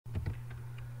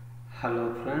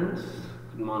Hello friends,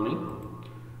 good morning.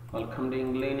 Welcome to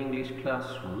Eng-lane English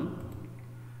classroom.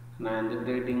 9th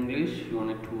grade English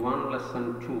Unit 1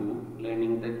 Lesson 2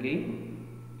 Learning the Game,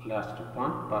 last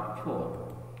part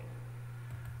 4.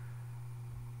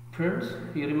 Friends,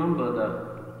 you remember the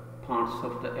parts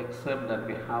of the excerpt that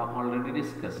we have already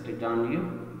discussed, don't you?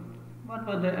 What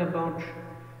were they about?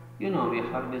 We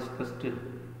have discussed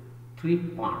 3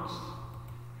 parts.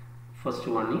 First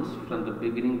one is from the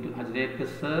beginning to Ajreka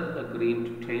sir agreeing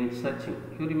to train Sachin.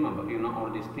 You remember, all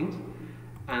these things.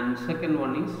 And second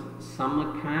one is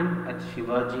summer camp at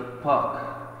Shivaji Park.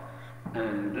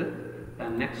 And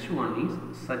next one is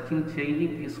Sachin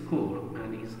changing his school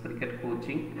and his cricket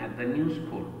coaching at the new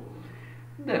school.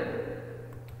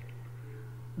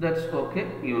 That's okay,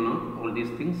 all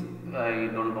these things. I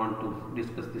don't want to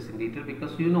discuss this in detail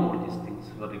because you know all these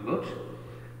things. Very good.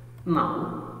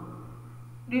 Now,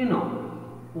 do you know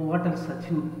what else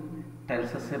Sachin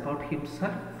tells us about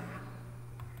himself?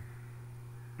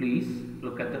 Please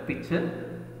look at the picture.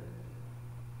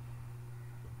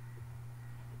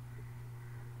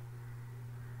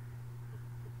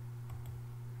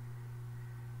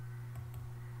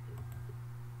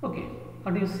 Okay,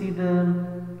 what do you see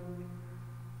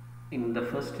in the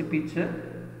first picture?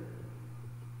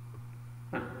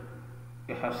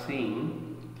 You have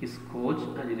seen his coach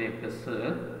Ajreka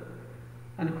sir.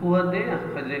 And who are they?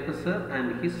 Ajreka sir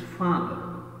and his father.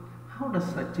 How does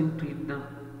Sachin treat them?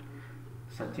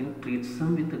 Sachin treats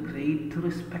them with great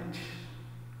respect.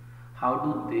 How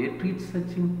do they treat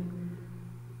Sachin?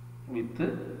 With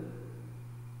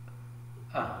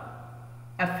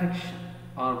affection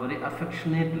or very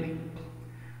affectionately.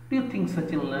 Do you think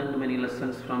Sachin learned many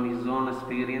lessons from his own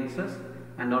experiences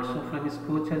and also from his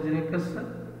coach Ajreka sir?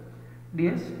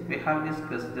 Yes, we have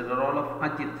discussed the role of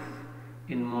Ajit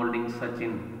in molding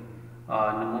Sachin,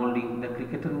 in molding the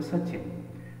cricketer in Sachin.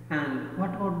 And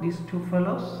what about these two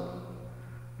fellows?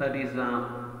 That is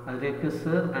Ajreka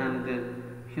sir and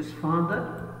his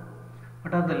father.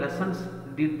 What are the lessons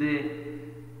did they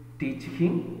teach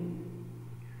him?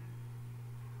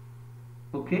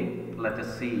 Okay, let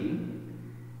us see.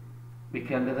 We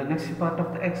can do the next part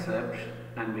of the excerpt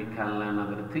and we can learn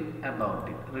everything about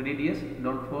it. Read it? Yes?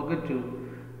 Don't forget to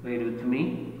read with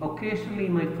me. Occasionally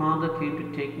my father came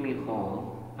to take me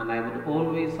home and I would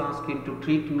always ask him to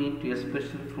treat me to a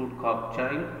special fruit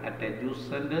cocktail at a juice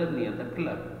center near the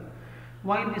club.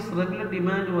 While this regular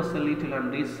demand was a little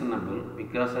unreasonable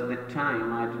because at the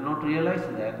time I did not realize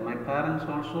that my parents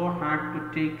also had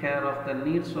to take care of the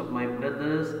needs of my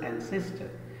brothers and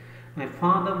sister, my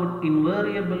father would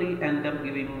invariably end up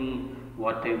giving me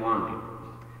what I wanted,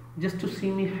 just to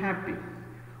see me happy.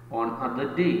 On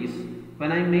other days,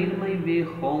 when I made my way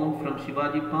home from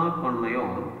Shivaji Park on my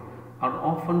own, I would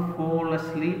often fall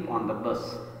asleep on the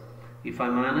bus if I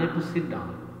managed to sit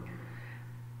down.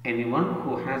 Anyone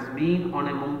who has been on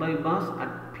a Mumbai bus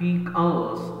at peak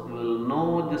hours will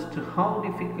know just how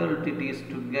difficult it is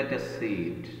to get a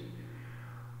seat.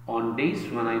 On days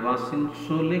when I was in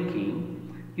Soleki,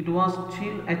 it was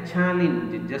still a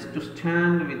challenge just to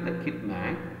stand with the kit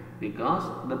bag because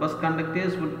the bus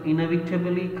conductors would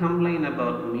inevitably complain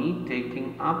about me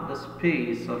taking up the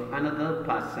space of another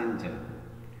passenger.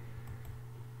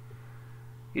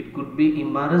 It could be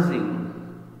embarrassing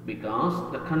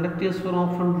because the conductors were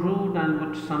often rude and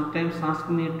would sometimes ask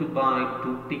me to buy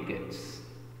 2 tickets.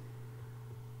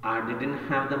 I didn't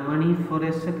have the money for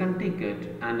a second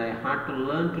ticket and I had to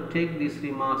learn to take these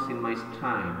remarks in my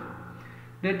stride.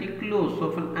 Dirty clothes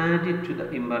often added to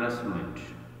the embarrassment.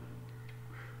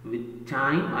 With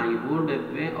time, I evolved a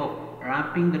way of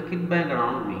wrapping the kit bag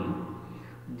around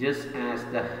me. Just as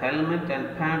the helmet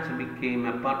and pads became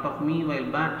a part of me while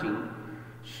batting,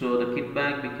 so the kit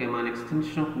bag became an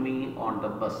extension of me on the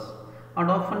bus. I'd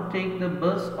often take the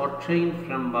bus or train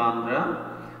from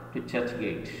Bandra to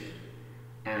Churchgate,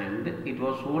 and it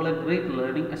was all a great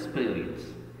learning experience.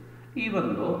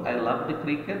 Even though I loved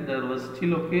cricket, there were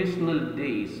still occasional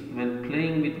days when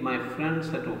playing with my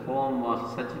friends at home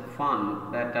was such fun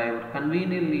that I would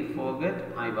conveniently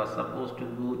forget I was supposed to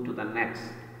go to the nets.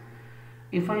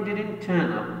 If I didn't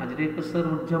turn up, Ajreka sir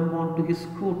would jump onto his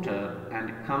scooter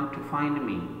and come to find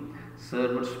me.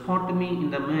 Sir would spot me in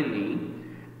the melee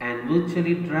and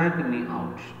virtually drag me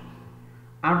out.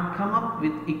 I'd come up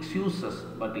with excuses,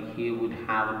 but he would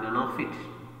have none of it.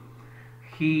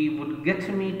 He would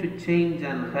get me to change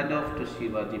and head off to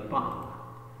Shivaji Park.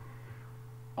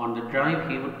 On the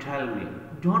drive, he would tell me,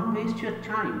 "Don't waste your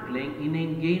time playing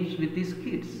inane games with these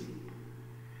kids.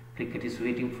 Cricket is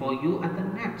waiting for you at the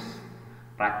nets.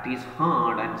 Practice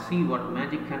hard and see what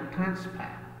magic can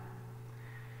transpire."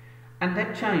 At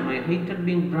that time, I hated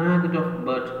being bragged of,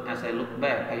 but as I look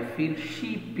back, I feel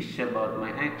sheepish about my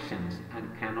actions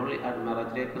and can only admire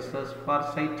Ajayaka's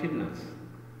farsightedness.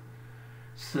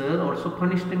 Sir also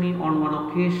punished me on one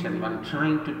occasion when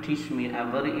trying to teach me a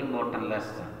very important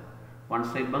lesson. Once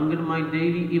I bunked my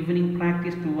daily evening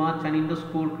practice to watch an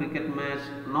inter-school cricket match,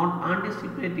 not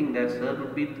anticipating that Sir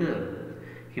would be there.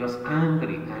 He was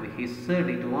angry and he said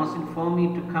it wasn't for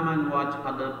me to come and watch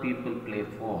other people play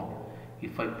for.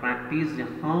 If I practiced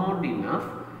hard enough,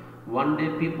 one day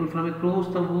people from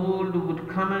across the world would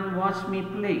come and watch me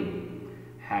play.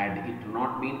 Had it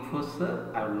not been for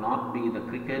Sir, I would not be the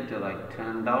cricketer I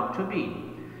turned out to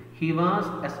be. He was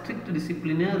a strict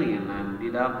disciplinarian and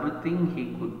did everything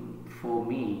he could for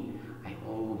me. I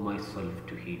owe myself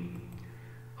to him.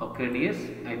 Okay, dears,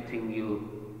 I think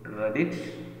you read it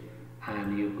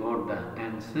and you got the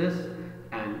answers.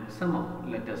 And somehow,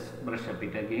 let us brush up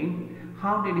it again.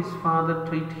 How did his father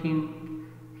treat him?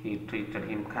 He treated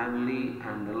him kindly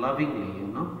and lovingly,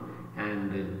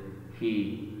 and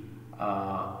he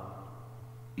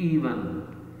even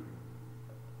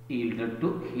yielded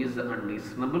to his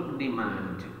unreasonable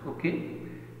demand. Okay.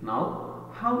 Now,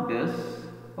 how does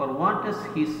or what does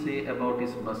he say about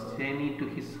his bus journey to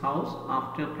his house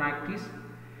after practice?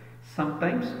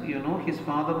 Sometimes, his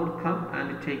father would come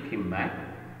and take him back,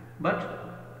 but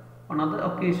on other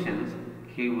occasions,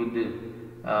 he would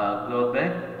go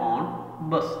back on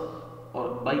bus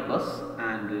or by bus,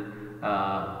 and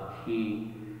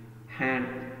he had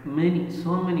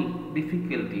so many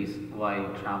difficulties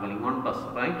while traveling on bus,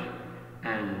 right?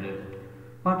 And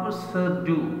what would Sir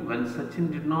do when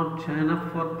Sachin did not turn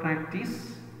up for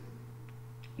practice?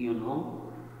 He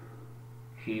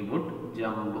would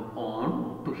jump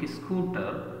on to his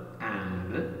scooter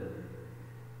and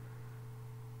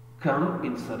come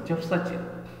in search of Sachin.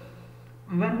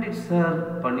 When did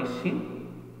Sir punish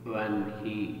him? When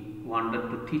he wanted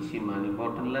to teach him an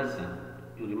important lesson.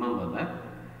 You remember that?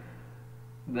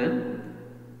 Then,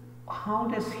 how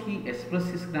does he express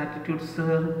his gratitude,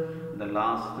 Sir? The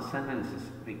last sentences,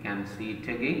 we can see it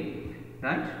again,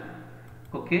 right?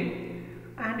 Okay.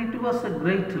 And it was a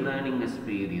great learning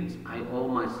experience. I owe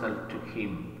myself to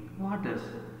him. Why does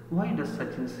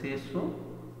Sachin say so?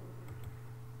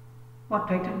 What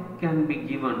title can be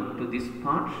given to this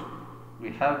part? We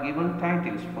have given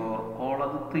titles for all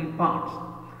other three parts.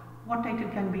 What title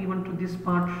can be given to this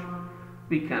part?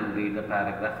 We can read the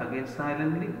paragraph again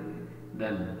silently.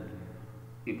 Then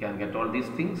you can get all these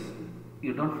things.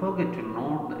 You don't forget to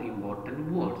note the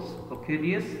important words. Okay,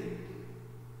 dears?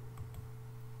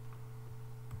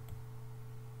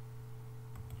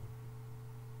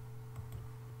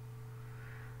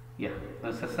 Yeah,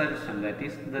 as a suggestion, that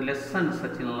is the lesson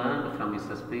Sachin learned from his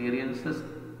experiences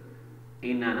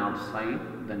in and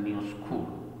outside the new school.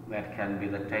 That can be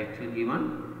the title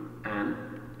given, and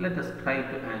let us try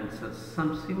to answer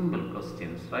some simple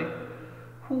questions, right?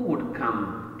 Who would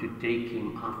come to take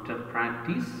him after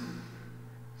practice?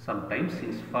 Sometimes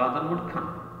his father would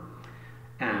come.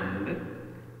 And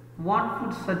what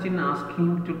would Sachin ask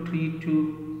him to treat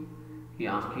to? He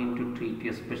asked him to treat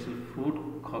a special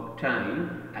fruit cocktail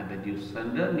at the juice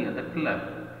center near the club.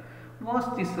 Was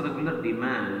this regular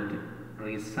demand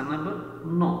reasonable?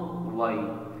 No.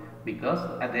 Why?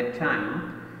 Because at that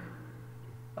time,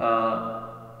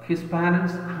 his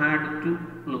parents had to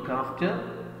look after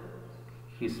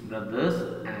his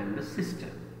brothers and the sister.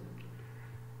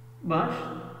 But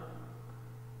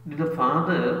did the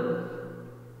father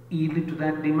yield to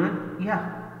that demand?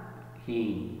 Yeah,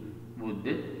 he would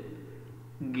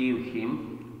give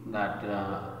him that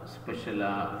special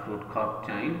fruit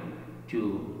cocktail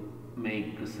to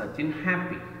make Sachin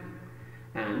happy.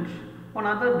 And on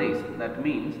other days, that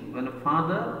means when a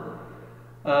father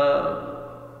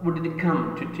would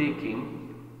come to take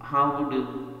him, how would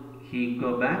he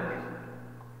go back?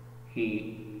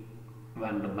 He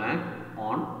went back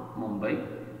on Mumbai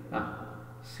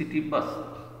city bus,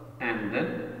 and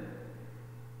then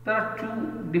there are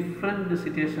two different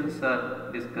situations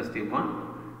are discussed in one.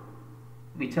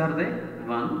 Which are they?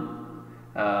 One,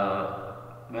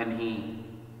 when he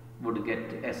would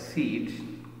get a seat,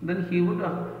 then he would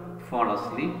fall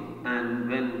asleep, and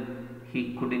when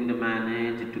he couldn't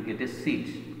manage to get a seat,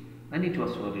 then it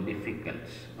was very difficult,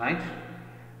 right?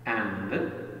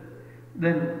 And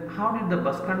then how did the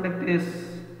bus conductors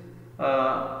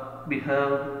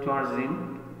behave towards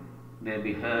him? They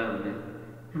behaved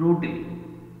rudely,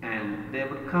 and they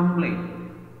would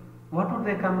complain. What would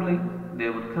they complain? They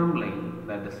would complain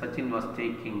that the Sachin was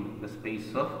taking the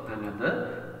space of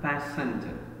another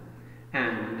passenger.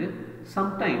 And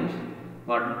sometimes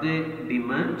what they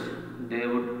demand, they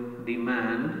would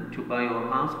demand to buy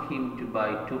or ask him to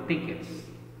buy 2 tickets.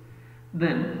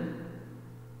 Then,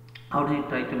 how did he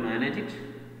try to manage it?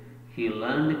 He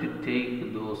learned to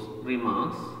take those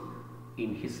remarks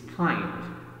in his stride.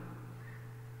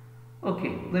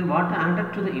 Okay, then what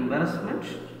added to the embarrassment?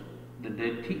 The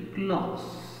dirty clothes.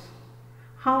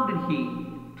 How did he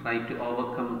try to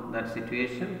overcome that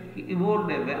situation? He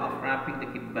evolved a way of wrapping the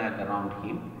kit bag around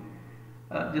him,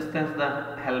 just as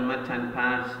the helmet and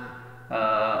pads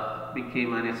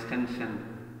became an extension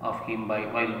of him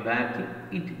while batting.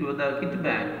 The kit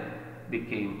bag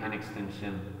became an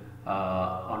extension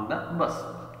on the bus.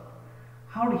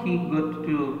 How did he go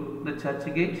to the church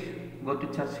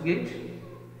gate?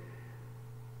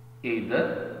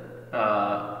 Either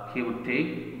he would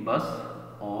take bus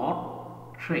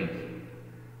or train.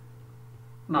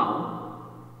 Now,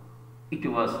 it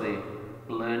was a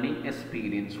learning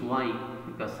experience. Why?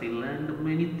 Because he learned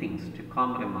many things, to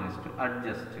compromise, to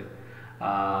adjust.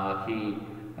 He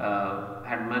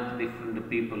had met different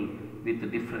people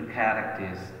with different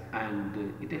characters,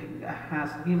 and it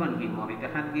has given him, or it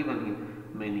had given him,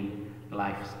 many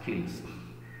life skills.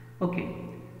 Okay.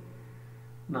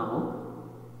 Now,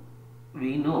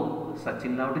 we know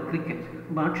Sachin loved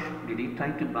cricket, but did he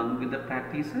try to bunk with the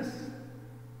practices?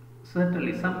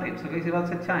 Certainly, sometimes, because he was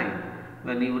a child,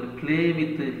 when he would play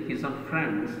with his own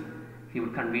friends, he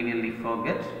would conveniently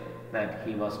forget that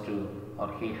he was to,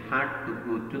 or he had to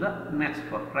go to the nets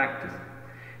for practice.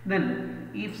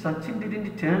 Then, if Sachin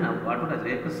didn't turn up, what would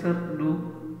Ajay sir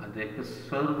do? Ajay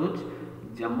sir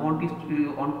would jump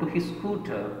onto his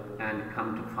scooter and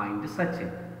come to find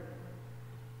Sachin.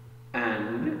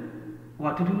 And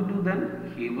what did he do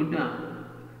then? He would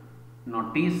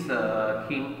notice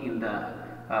him in the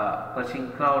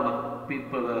rushing crowd of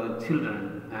people,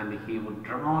 children, and he would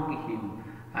drag him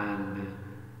and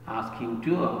ask him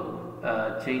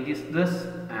to change his dress,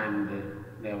 and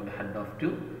they would head off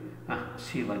to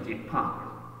Shivaji Park.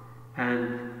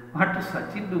 And what does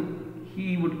Sachin do?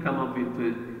 He would come up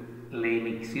with lame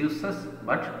excuses,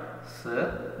 but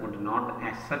Sir would not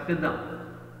accept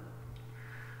them.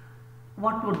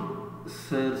 What would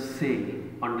Sir say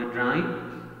on the drive?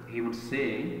 He would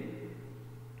say,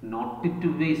 not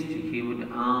to waste. He would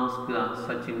ask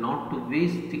Sachin not to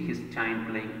waste his time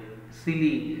playing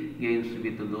silly games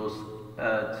with those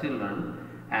children,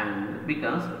 and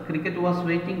because cricket was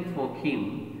waiting for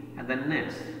him at the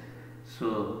nets,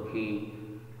 so he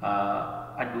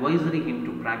advised him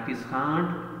to practice hard,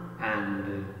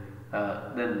 and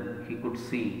then he could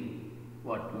see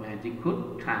what magic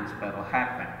could transpire or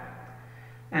happen.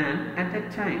 And at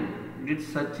that time, did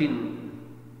Sachin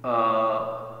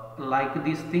like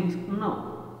these things?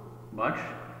 No. But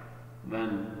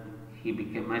when he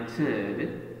became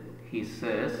matured, he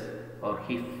says, or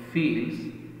he feels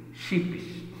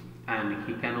sheepish, and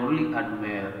he can only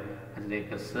admire Ajay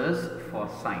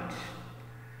foresight.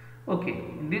 Okay,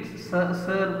 did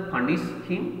Sir punish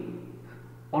him?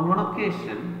 On one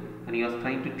occasion, when he was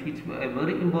trying to teach a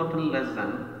very important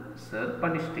lesson, Sir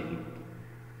punished him.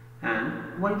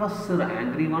 And why was Sir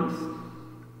angry once?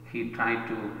 He tried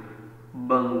to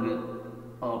bung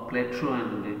or play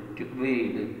truant to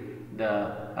evade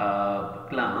the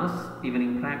class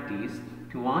evening practice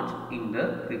to watch in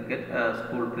the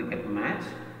school cricket match.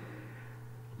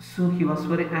 So he was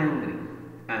very angry,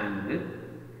 and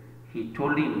he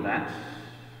told him that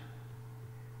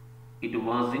it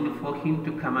wasn't for him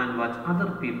to come and watch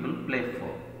other people play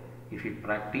for. If he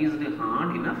practiced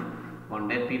hard enough, one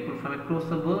day people from across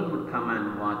the world would come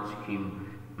and watch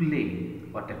him play.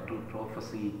 What a true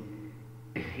prophecy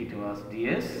it was,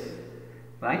 dears,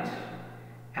 right?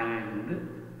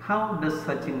 And how does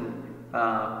Sachin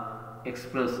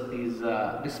express his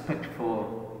respect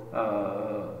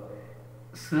for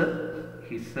Sir?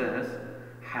 He says,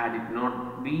 had it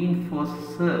not been for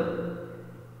Sir,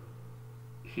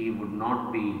 he would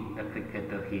not be a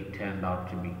cricketer he turned out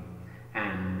to be.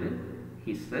 And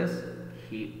he says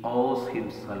he owes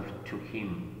himself to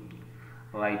him.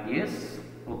 Right? Yes?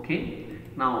 Okay.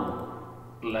 Now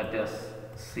let us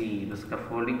see the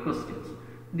scaffolding questions.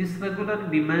 This regular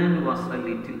demand was a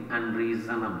little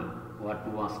unreasonable. What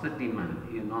was the demand?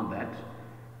 You know that.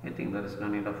 I think there is no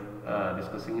need of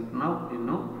discussing it now. You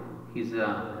know his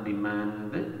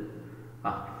demand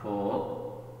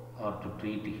for, or to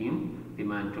treat him,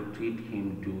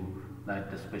 to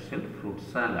that special fruit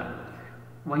salad.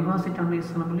 Why was it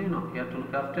unreasonable? You know, he had to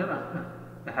look after,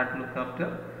 they had to look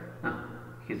after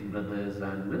his brothers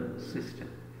and sister.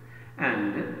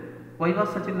 And why was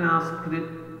Sachin asked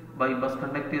by bus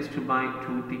conductors to buy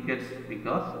 2 tickets?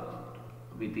 Because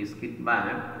with his kit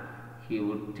bag, he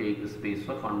would take the space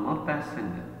of one more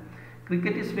passenger.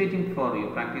 Cricket is waiting for you.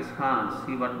 Practice hard.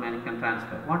 See what man can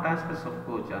transfer. What aspects of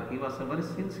coach are? He was a very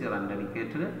sincere and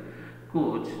dedicated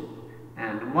coach.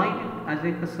 And why did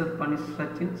Ajay Kasar punish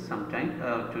Sachin? Sometime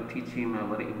to teach him a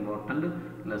very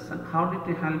important lesson. How did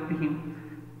it help him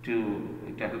to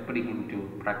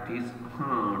practice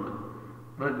hard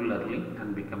regularly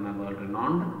and become a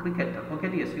world-renowned cricketer?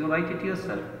 Okay, yes, you write it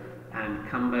yourself and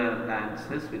compare the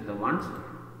answers with the ones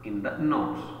in the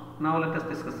notes. Now let us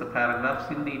discuss the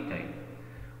paragraphs in detail.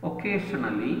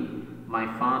 Occasionally, my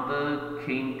father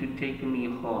came to take me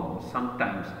home.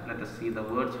 Sometimes, let us see the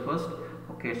words first.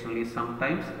 Occasionally,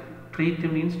 sometimes. Treat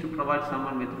means to provide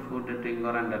someone with food, drink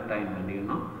or entertainment,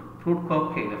 Fruit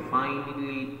cocktail,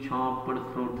 finely chopped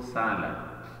fruit salad,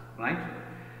 right?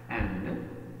 And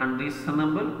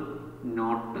unreasonable,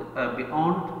 not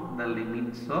beyond the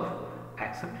limits of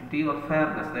acceptability or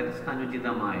fairness, that is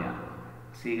Anujidamaya,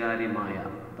 Sigarimaya,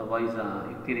 the Vaisa,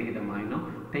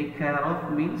 Iktirihidamaya, take care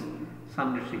of means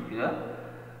Samrishika,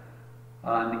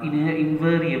 and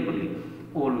invariably,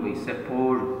 always,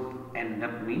 end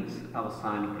up means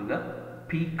Avasanika,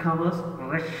 peak hours,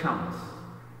 rush hours,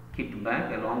 kit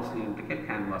bag, a long cylindrical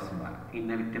canvas bag,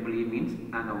 inevitably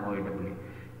means unavoidably.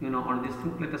 On this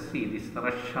thing, let us see this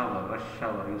rush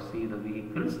hour, you see the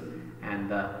vehicles and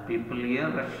the people here,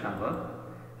 rush hour,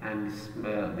 and this,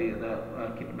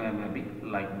 the kit bag may be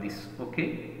like this.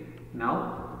 Okay,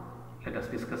 now let us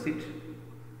discuss it.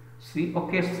 See,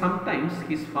 okay, sometimes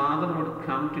his father would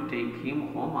come to take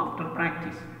him home after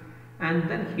practice, and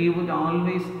then he would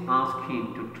always ask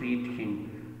him to treat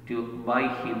him, to buy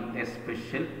him a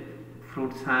special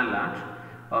fruit salad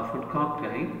or fruit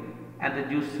cocktail at the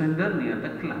juice center near the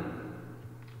club.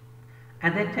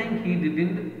 At that time, he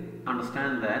didn't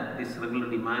understand that this regular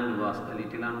demand was a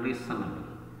little unreasonable.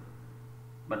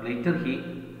 But later he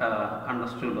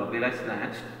understood or realized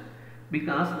that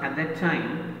because at that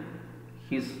time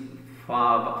his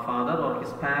father or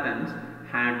his parents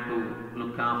had to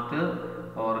look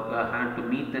after or had to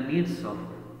meet the needs of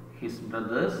his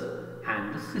brothers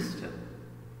and the sister.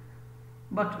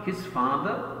 But his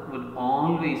father would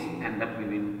always end up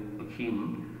giving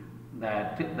him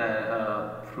that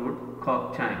the fruit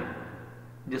cocktail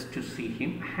just to see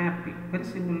him happy. Very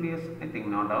simple, yes, I think,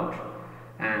 no doubt.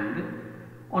 And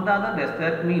on the other days,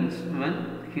 that means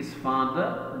when his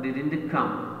father didn't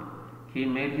come, he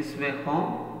made his way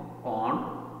home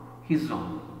on his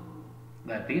own.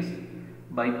 That is,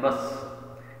 by bus.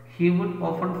 He would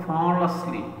often fall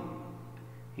asleep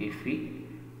if he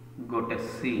got a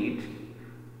seat,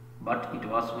 but it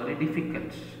was very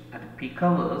difficult at peak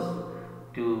hours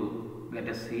to get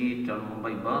a seat on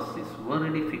Mumbai bus is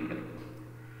very difficult.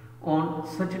 On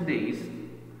such days,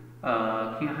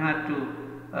 he had to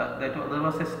there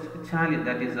was a challenge,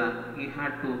 that is, he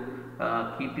had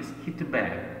to keep his kit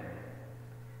bag,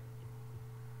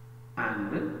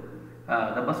 and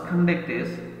the bus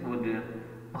conductors would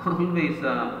always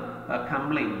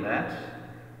complain that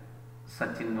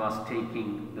Sachin was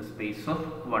taking the space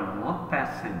of one more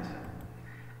passenger,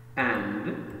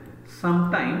 and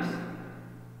sometimes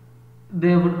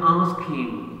they would ask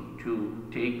him to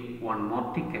take one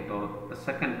more ticket or the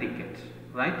second ticket.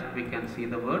 Right? We can see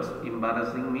the words.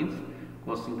 Embarrassing means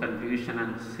causing confusion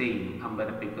and shame.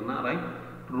 Ambarapikuna, right?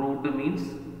 Rude means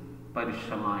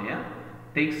parishamaya.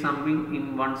 Take something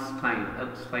in one stride.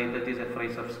 A stride, that is a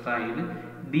phrase of stride.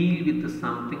 Deal with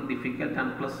something difficult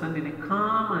and pleasant in a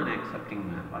calm and accepting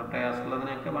manner.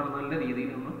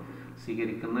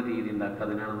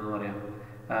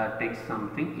 Take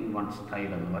something in one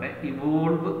style.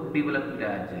 Evolve, develop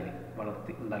gradually.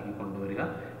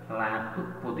 Wrap,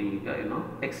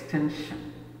 extension.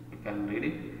 You can read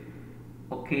it.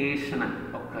 Occasional,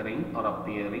 occurring or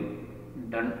appearing,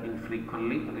 done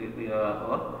infrequently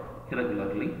or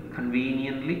irregularly,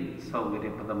 conveniently,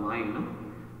 saugharyapadamaya,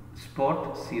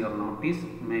 spot, see or notice,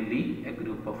 merely, a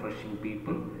group of rushing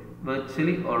people,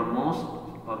 virtually, almost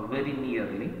or very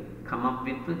nearly, come up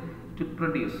with, to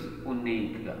produce,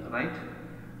 unnayika, right?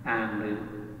 And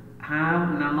have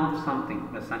none of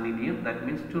something, the sun idiom, that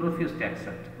means to refuse to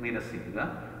accept,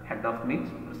 nirasika, head of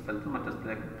means,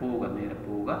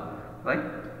 right?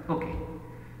 Okay.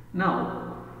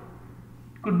 Now,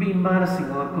 could be embarrassing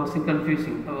or causing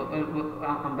confusing.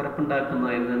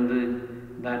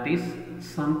 That is,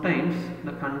 sometimes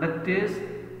the conductors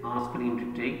asked him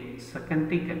to take second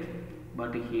ticket,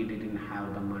 but he didn't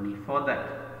have the money for that.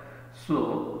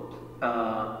 So,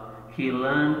 he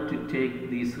learned to take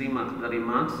these remarks, the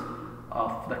remarks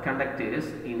of the conductors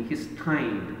in his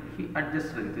style. He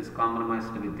adjusted it, he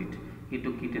compromised with it. He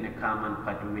took it in a calm and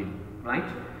quiet way, right?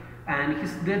 And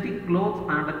his dirty clothes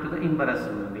added to the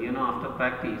embarrassment. After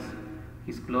practice,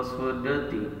 His clothes were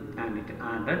dirty and it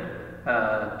added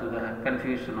to the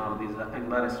confusion or this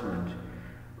embarrassment.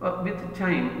 With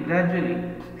time,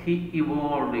 gradually, he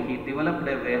evolved, he developed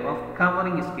a way of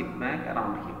covering his kit bag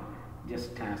around him,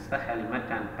 just as the helmet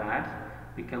and pads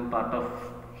become part of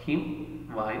him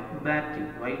while batting.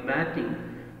 While batting,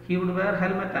 he would wear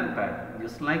helmet and pad.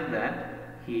 Just like that,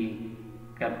 he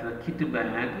kept the kit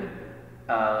bag,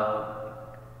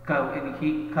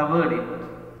 he covered it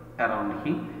around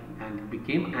him and it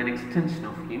became an extension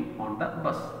of him on the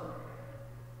bus.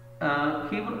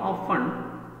 He would often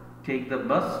take the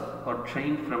bus or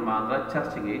train from Andhra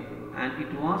Churchgate, and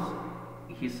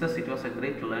he says it was a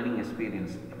great learning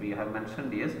experience. We have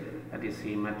mentioned, yes, that is,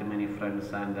 he met many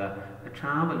friends, and the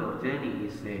travel or journey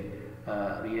is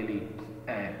really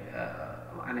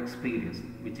an experience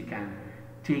which can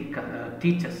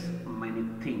teach us many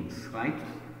things, right?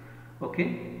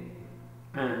 Okay,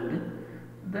 and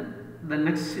then the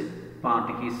next part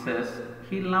he says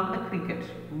he loved cricket,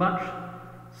 but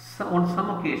on some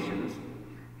occasions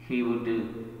he would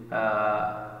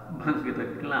bunk the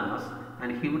class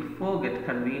and he would forget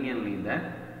conveniently that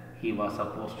he was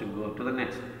supposed to go to the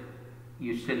next,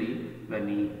 usually when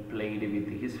he played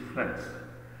with his friends.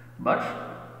 But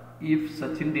if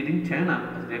Sachin didn't turn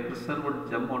up, Director Sir would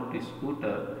jump onto his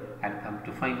scooter and come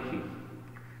to find him.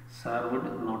 Sir would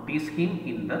notice him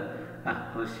in the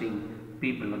rushing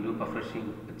people, a group of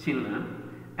rushing children,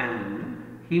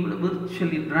 and he would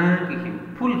virtually drag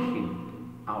him, pull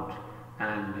him out,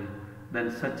 and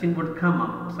then Sachin would come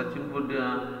up. Sachin would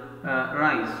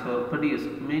rise or produce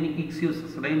many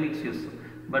excuses, lame excuses,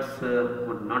 but Sir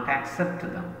would not accept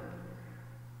them.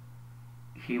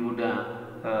 He would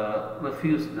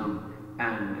refuse them,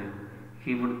 and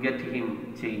he would get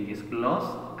him change his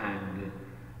clothes and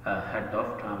head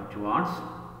off travel towards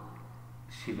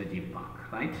Shivaji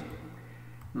Park. Right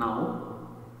now,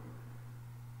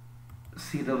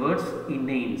 see the words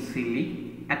inane,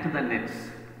 silly, at the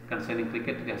nets. Concerning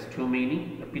cricket, it has two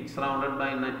meanings: a pitch surrounded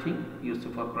by netting used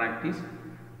for practice,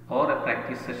 or a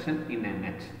practice session in a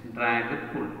net.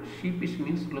 Drag, pull. Sheepish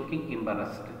means looking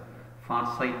embarrassed.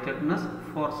 Far-sightedness,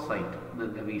 foresight, the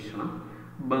division.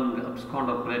 Bung, abscond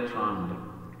or play round.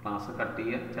 Class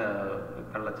Katia,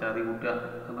 Kalachari,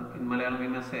 in Malayalam we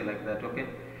may say like that, okay?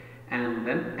 And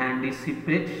then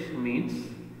anticipate means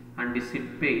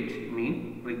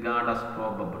regard as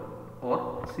probable,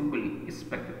 or simply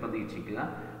expect,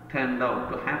 turned out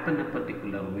to happen a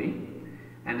particular way.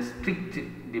 And strict,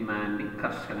 demanding,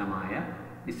 karshanamaya,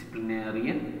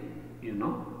 disciplinarian,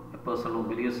 a person who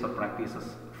believes or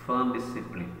practices firm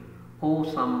discipline. Or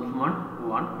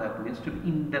someone, that means to be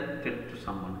indebted to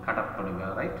someone,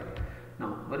 kadappaduga, right?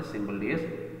 Now, very simple is,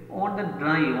 on the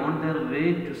drive, on their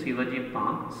way to Shivaji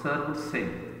Park, Sir would say,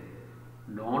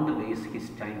 don't waste his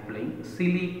time playing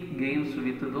silly games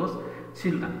with those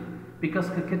children, because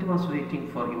cricket was waiting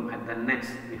for him at the nets.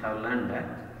 We have learned that.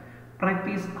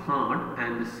 Practice hard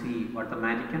and see what the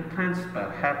magic can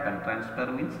happen.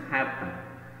 Transfer means happen.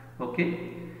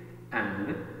 Okay?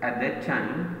 And at that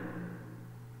time,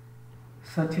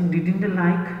 Sachin didn't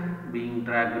like being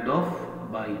dragged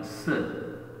off by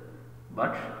Sir,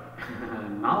 but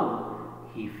now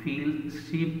he feels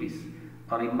sheepish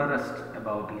or embarrassed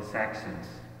about his actions,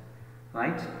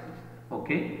 right?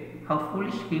 Okay, how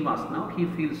foolish he was, now he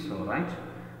feels so, right?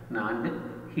 And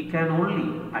he can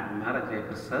only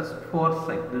admire Sir's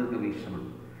foresight,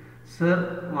 Dirgavishana.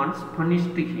 Sir once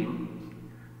punished him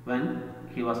when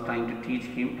he was trying to teach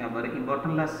him a very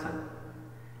important lesson,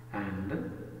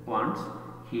 and once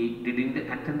he didn't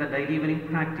attend the daily evening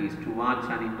practice to watch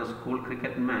an inter-school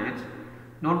cricket match,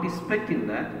 not expecting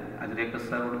that Director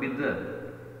Sir would be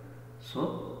there.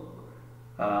 So,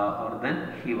 or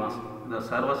then the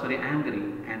Sir was very angry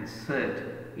and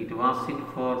said it wasn't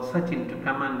for Sachin to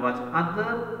come and watch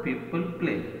other people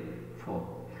play for.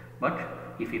 But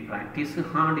if he practiced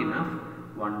hard enough,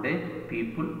 one day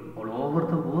people all over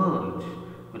the world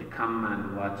would come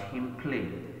and watch him play.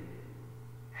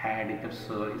 Had it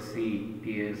so, see,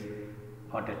 dears,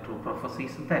 what a true prophecy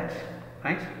is that,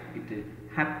 right? It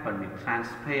happened, it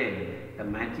transpired, the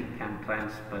magic can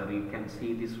transfer. You can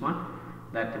see this one,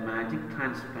 that the magic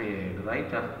transpired,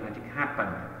 right? Magic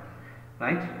happened,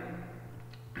 right?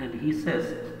 And he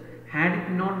says, had it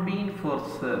not been for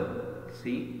Sir,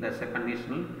 see, that's a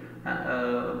conditional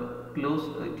clause.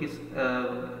 It is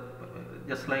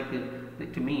just like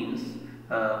it means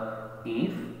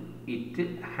if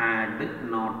it had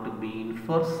not been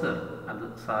for Sir, I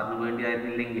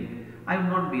would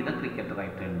not be the cricketer I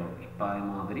turned out.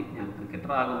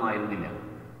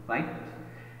 Right?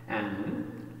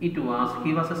 And he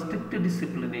was a strict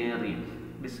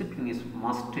disciplinarian. Discipline is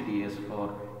must, dears,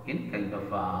 for any kind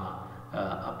of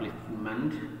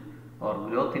upliftment or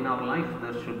growth in our life,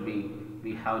 there should be,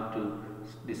 we have to,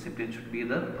 discipline should be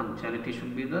there, punctuality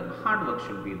should be there, hard work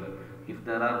should be there. If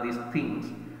there are these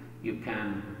things, you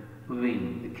can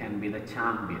win, you can be the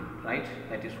champion, right?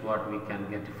 That is what we can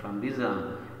get from this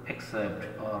excerpt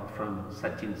or from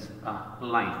Sachin's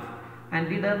life. And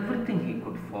did everything he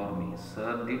could for me.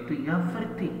 Sir did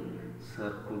everything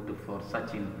Sir could for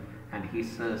Sachin, and he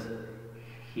says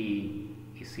he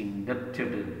is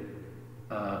indebted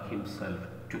himself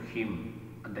to him.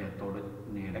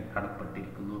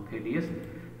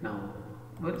 Now,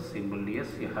 very simple, yes,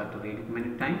 you have to read it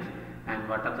many times. And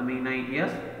what are the main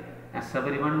ideas? As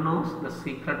everyone knows, the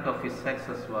secret of his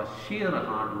success was sheer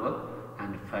hard work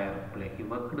and fair play. He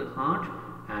worked hard,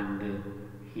 and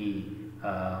his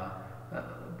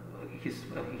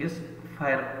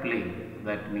fair play.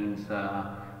 That means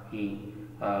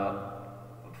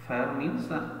fair means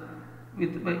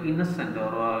with innocent,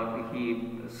 or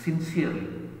he sincerely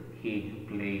he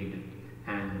played,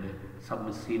 and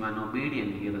submissive and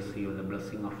obedient. He received the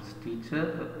blessing of his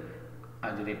teacher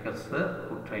Ajrekar sir,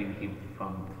 who trained him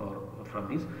from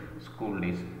his school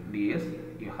days. DS,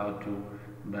 you have to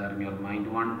bear in your mind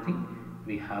one thing: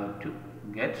 we have to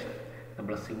get the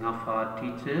blessing of our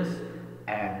teachers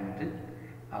and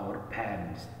our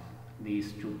parents.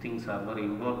 These two things are very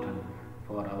important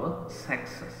for our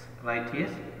success, right?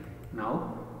 Yes.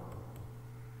 Now,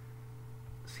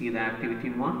 see the activity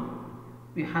 1.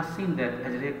 We have seen that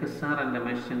Ajrekar sir and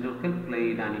Ramesh Tendulkar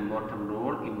played an important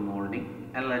role in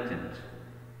molding a legend.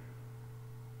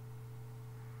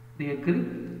 Do you agree?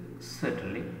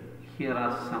 Certainly. Here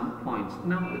are some points.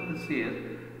 Now, let's see.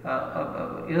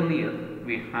 Earlier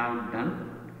we have done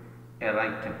a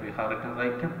write-up. We have written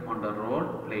write-up on the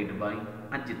role played by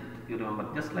Ajit. You remember,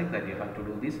 just like that you have to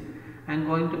do this. I am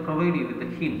going to provide you with the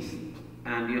hints,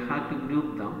 and you have to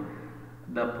group them.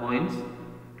 The points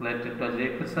related to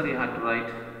Ajrekar sir, you have to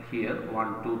write here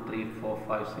 1, 2, 3, 4,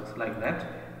 5, 6 like that.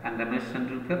 And Ramesh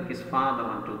Tendulkar, his father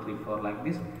 1, 2, 3, 4 like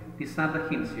this. These are the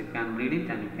hints. You can read it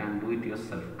and you can do it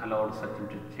yourself. Allowed Sachin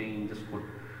to change the school.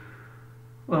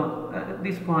 Well, at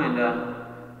this point,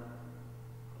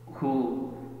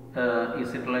 who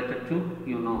is it related to?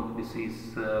 You know, this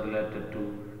is related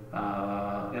to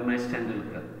Ramesh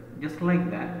Tendulkar. Just like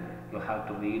that, you have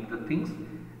to read the things.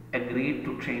 Agreed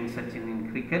to train Sachin in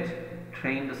cricket.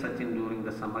 Trained Sachin during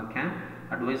the summer camp.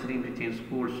 Advised him to change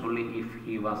schools only if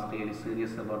he was really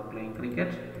serious about playing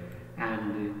cricket.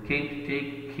 And came to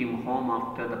take him home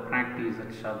after the practice at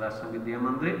Shardasam Vidya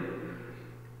Mandir.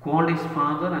 Called his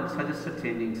father and suggested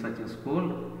changing Sachin's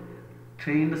school.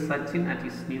 Trained Sachin at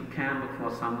his new camp for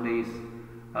some days.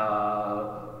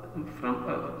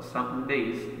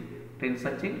 Trained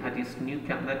Sachin at his new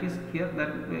camp, that is here,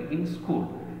 that in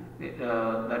school,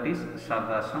 that is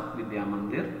Shardasam Vidya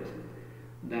Mandir.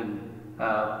 Then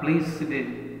placed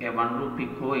a 1 rupee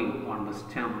coin on the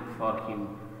stump for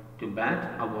him to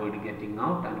bat, avoid getting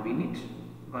out and win it.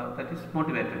 That is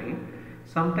motivated him.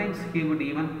 Sometimes he would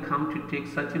even come to take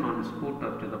Sachin on a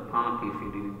scooter to the park if he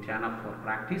didn't turn up for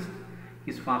practice.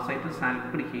 His farsighted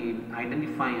helped him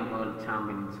identify a world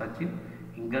champion in Sachin,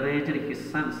 encouraged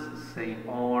his sons, saying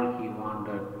all he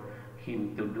wanted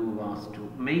him to do was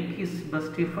to make his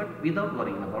best effort without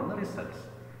worrying about the results.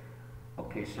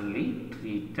 Occasionally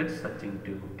treated Sachin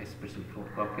to a special fruit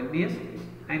cocktail. Yes,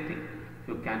 I think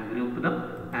you can group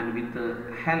them, and with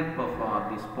the help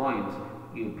of these points,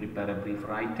 you prepare a brief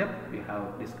write-up. We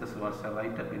have discussed what's a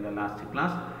write-up in the last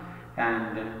class,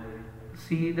 and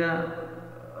see the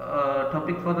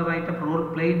topic for the write-up: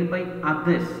 role played by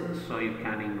others. So you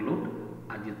can include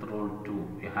Ajit role too.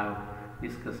 We have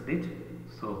discussed it.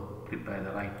 So prepare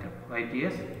the write-up. Right?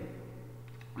 Yes.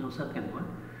 Now second one.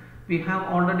 We have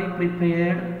already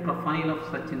prepared profile of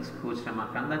Sachin's coach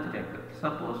Ramakant Ajrekar.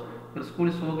 Suppose your school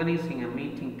is organizing a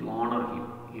meeting to honor him.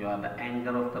 You are the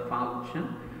anchor of the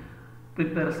function.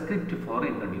 Prepare a script for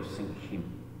introducing him.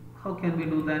 How can we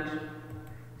do that?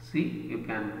 See, you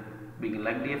can begin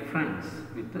like dear friends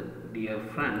with dear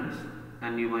friends,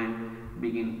 and you might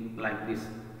begin like this.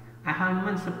 I have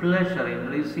immense pleasure in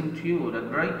introducing to you the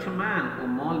great man who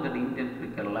molded Indian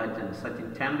cricket legend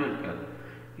Sachin Tendulkar.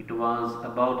 It was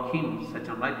about him,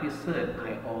 Sachin rightly said,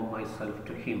 I owe myself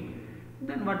to him.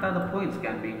 Then what are the points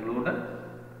can be included?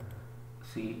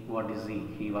 See, what is he?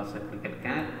 He was a cricket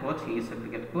coach, he is a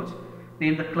cricket coach.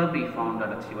 Name the club he founded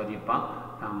at Shivaji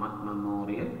Park, Ramat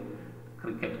Memorial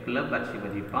Cricket Club at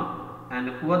Shivaji Park. And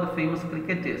who are the famous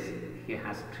cricketers he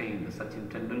has trained? Sachin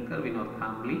Tendulkar, Vinod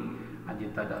Kambli,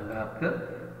 Ajit Agarkar.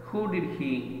 Who did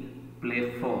he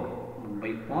play for?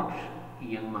 Mumbai Port,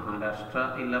 Young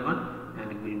Maharashtra 11 and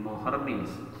Gilmore Mills.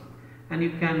 and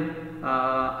you can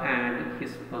add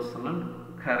his personal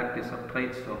characters or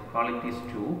traits or qualities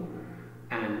too,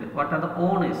 and what are the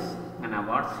honors and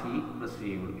awards he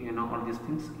received. You know, all these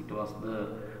things it was there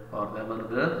or they were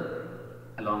there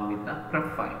along with the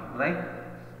profile, right?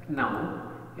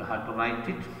 Now you have to write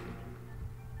it.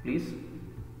 Please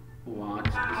watch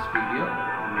this video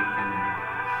and make an edit.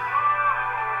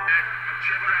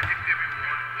 Whichever adjective you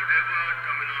want, whatever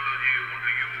terminology you want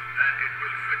to use, and it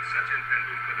will fit Sachin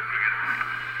Tendulkar, the cricketer.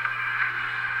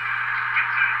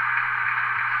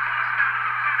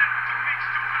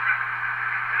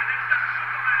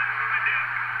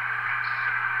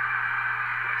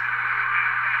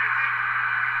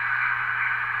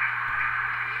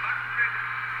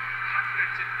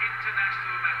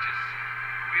 International matches.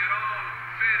 We are all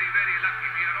very, very lucky.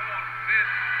 We are all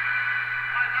very...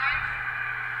 My life,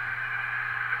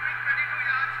 between 22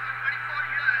 yards for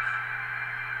 24 years.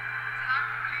 It's hard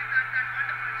to believe that that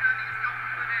wonderful journey is coming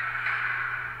to an end.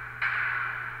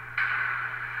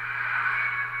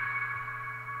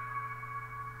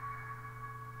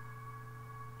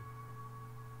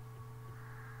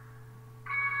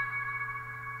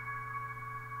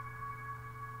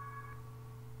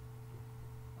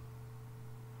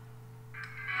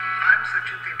 I'm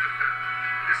Sachin Tendulkar.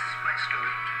 This is my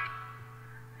story.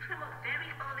 From a very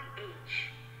early age,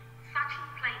 Sachin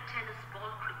played tennis ball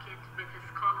cricket with his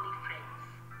colony friends.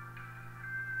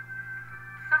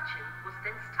 Sachin was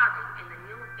then studying in the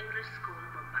New English School,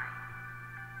 Mumbai.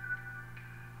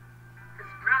 His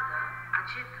brother,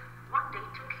 Ajit, one day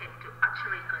took him to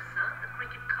Achareka Sir, the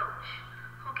cricket coach,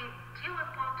 who gave due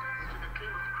importance to the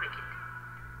game of cricket.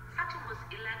 Sachin was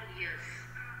 11 years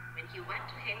when he went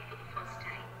to him for the first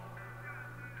time.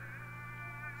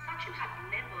 Sachin had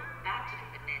never batted in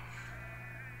the nets.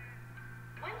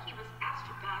 When he was asked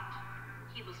to bat,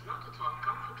 he was not at all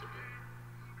comfortable,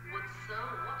 with Sir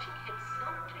watching him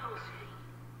so closely.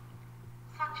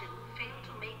 Sachin failed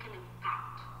to make an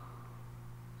impact.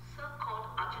 Sir called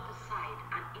Ajit aside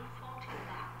and informed him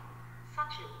that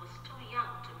Sachin was too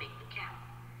young to make the camp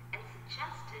and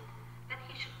suggested that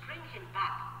he should bring him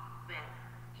back when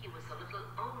he was a little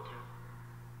older.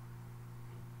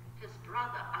 His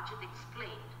brother Ajit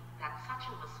explained that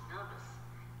Sachin was nervous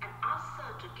and asked Sir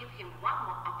to give him one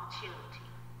more opportunity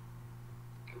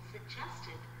and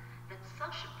suggested that Sir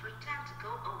should pretend to go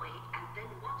away and then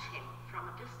watch him from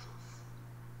a distance.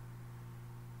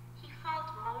 He felt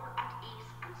more at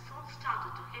ease and soon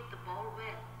started to hit the ball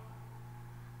well.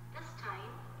 This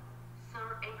time, Sir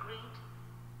agreed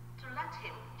to let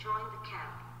him join the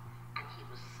camp, and he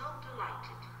was so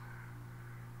delighted.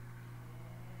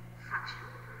 Sachin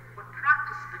would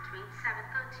practice between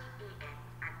 7:30 a.m.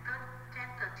 and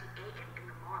 10:30 a.m. in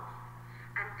the morning,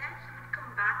 and then he would come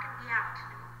back in the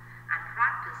afternoon and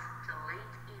practice till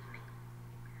late evening.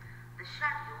 The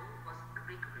schedule was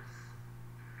rigorous.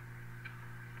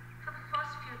 For the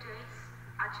first few days,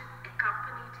 Ajit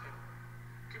accompanied him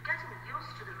to get him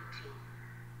used to the routine.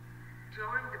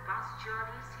 During the bus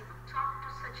journeys, he would talk to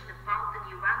Sachin about the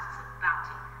nuances of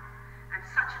batting, and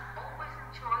Sachin always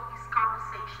enjoyed these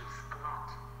conversations a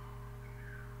lot.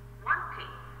 One thing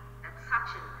that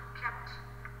Sachin kept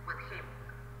with him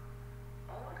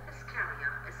all his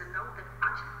career is a note that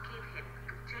Ajit gave him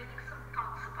containing some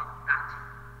thoughts about batting.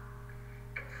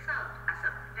 It served as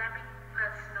a very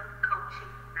personal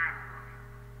coaching manual.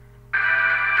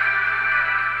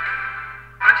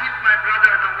 Ajit, my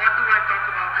brother, now what do I talk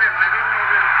about him? I don't know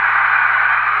really.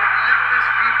 We lived this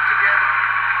dream together.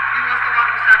 He was the one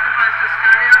who sacrificed his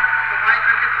career for my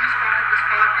cricket. He started the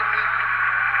spark in me.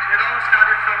 And it all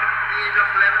started from the age of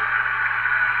 11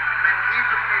 when he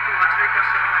took me to Achareka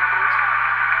Sir, my coach.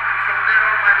 And from there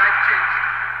on, my life changed.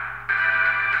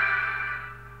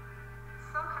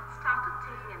 Sir had started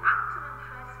taking an active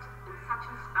interest in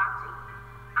Sachin's batting,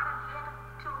 and at the end of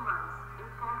 2 months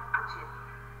informed Ajit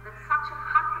that Sachin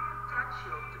had the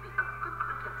potential to be a good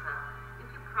cricketer if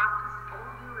he practiced all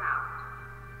year round.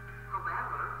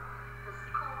 However, the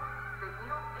school, the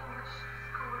New English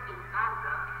School in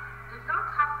Bandra, did not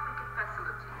have cricket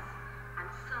facilities, and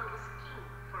Sir was keen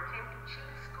for him to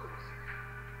change schools.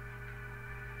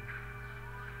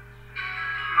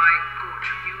 My coach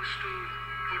used to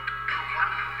put a 1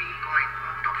 rupee coin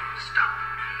on top of the stump.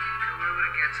 Whoever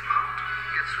gets out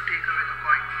gets to take away the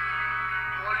coin.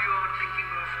 All you are thinking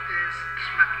of is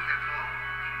smacking that ball.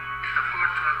 I've got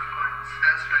 12 coins,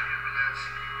 as valuable as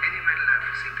any medal I've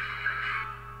received in my life.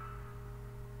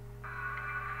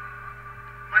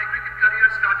 My cricket career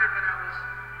started when I was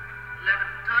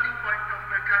 11. Turning point of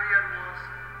my career was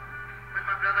when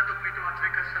my brother took me to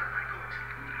Achareka Sir, my coach.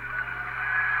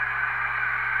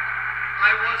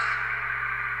 I was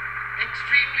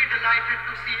extremely delighted delighted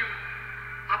to see him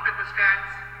up in the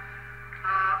stands.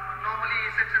 Normally he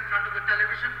sits in front of the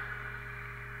television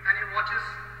and he watches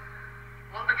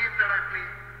all the games that I play.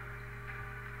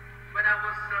 When I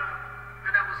was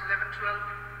 11,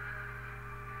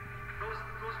 12,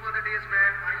 those were the days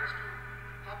where I used to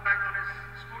hop back on his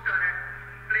scooter and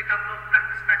play a couple of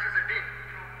practice matches a day.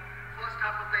 First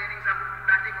half of the innings I would be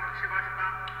batting on Shivaji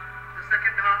Park. The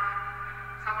second half,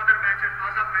 some other match at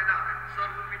Azad Maidan, and sir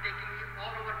would be taking me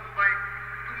all over Mumbai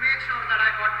to make sure that I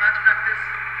got match practice.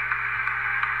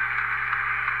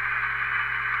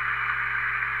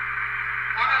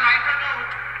 On a lighter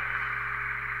note,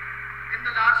 in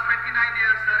the last 29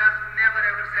 years, sir has never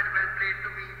ever said well played to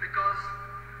me because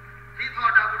he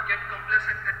thought I would get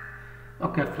complacent.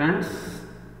 Okay friends,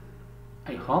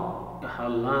 I hope you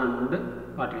have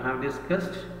learned what you have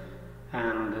discussed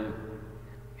and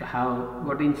you have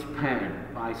got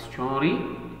inspired by story,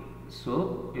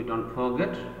 so you don't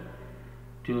forget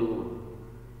to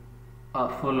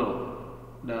follow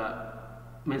the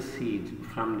message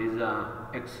from this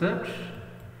excerpt.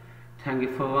 Thank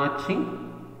you for watching.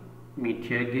 Meet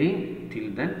you again.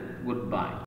 Till then, goodbye.